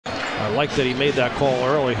like that he made that call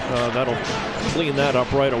early. That'll clean that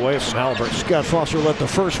up right away from Halliburton. Scott Foster let the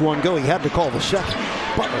first one go. He had to call the second.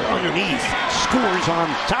 Butler underneath. Scores on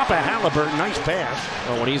top of Halliburton. Nice pass.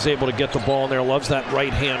 Well, when he's able to get the ball in there, loves that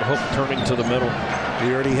right-hand hook turning to the middle.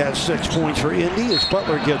 He already has 6 points for Indy as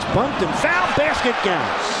Butler gets bumped and fouled. Basket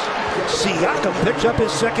counts. Siakam picks up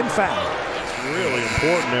his second foul. Really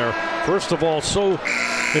important there. First of all, so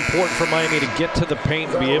important for Miami to get to the paint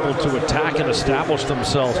and be able to attack and establish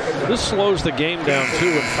themselves. This slows the game down too,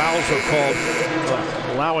 and fouls are called,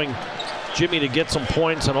 allowing Jimmy to get some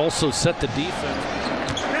points and also set the defense.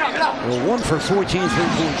 Well, 1 for 14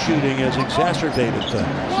 three-point shooting has exacerbated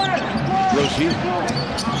things. Rozier.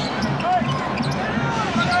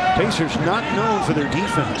 Pacers not known for their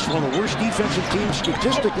defense. One of the worst defensive teams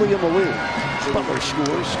statistically in the league. Butler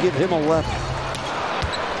scores, give him 11.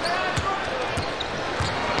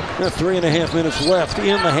 3.5 minutes left in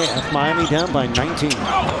the half. Miami down by 19.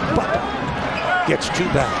 Butler gets 2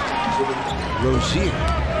 back. Rozier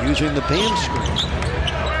using the band screen.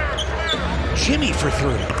 Jimmy for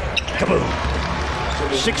 3. Kaboom.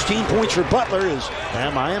 16 points for Butler as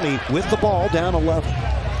Miami with the ball down 11.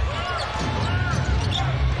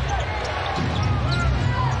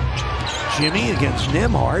 Jimmy against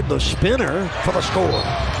Nembhard, the spinner for the score.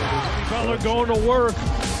 Butler going to work.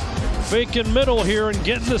 Faking middle here and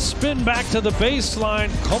getting the spin back to the baseline.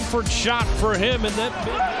 Comfort shot for him. And then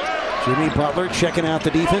Jimmy Butler checking out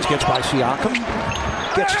the defense. Gets by Siakam.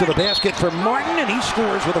 Gets to the basket for Martin, and he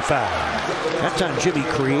scores with a foul. That time Jimmy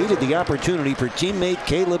created the opportunity for teammate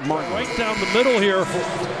Caleb Martin. Right down the middle here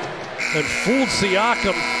and fooled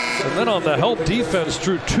Siakam. And then on the help defense,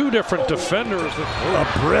 drew 2 different defenders.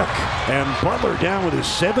 A brick. And Butler down with his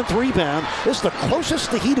 7th rebound. This is the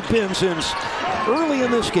closest the Heat have been since early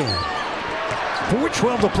in this game.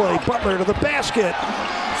 4:12 to play. Butler to the basket.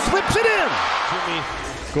 Flips it in. Jimmy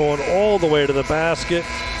going all the way to the basket.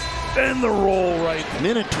 And the roll right.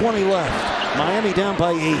 Minute 20 left. Miami down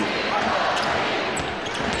by 8.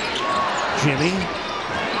 Jimmy.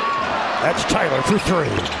 That's Tyler for 3.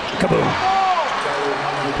 Kaboom.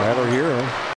 Tyler Hero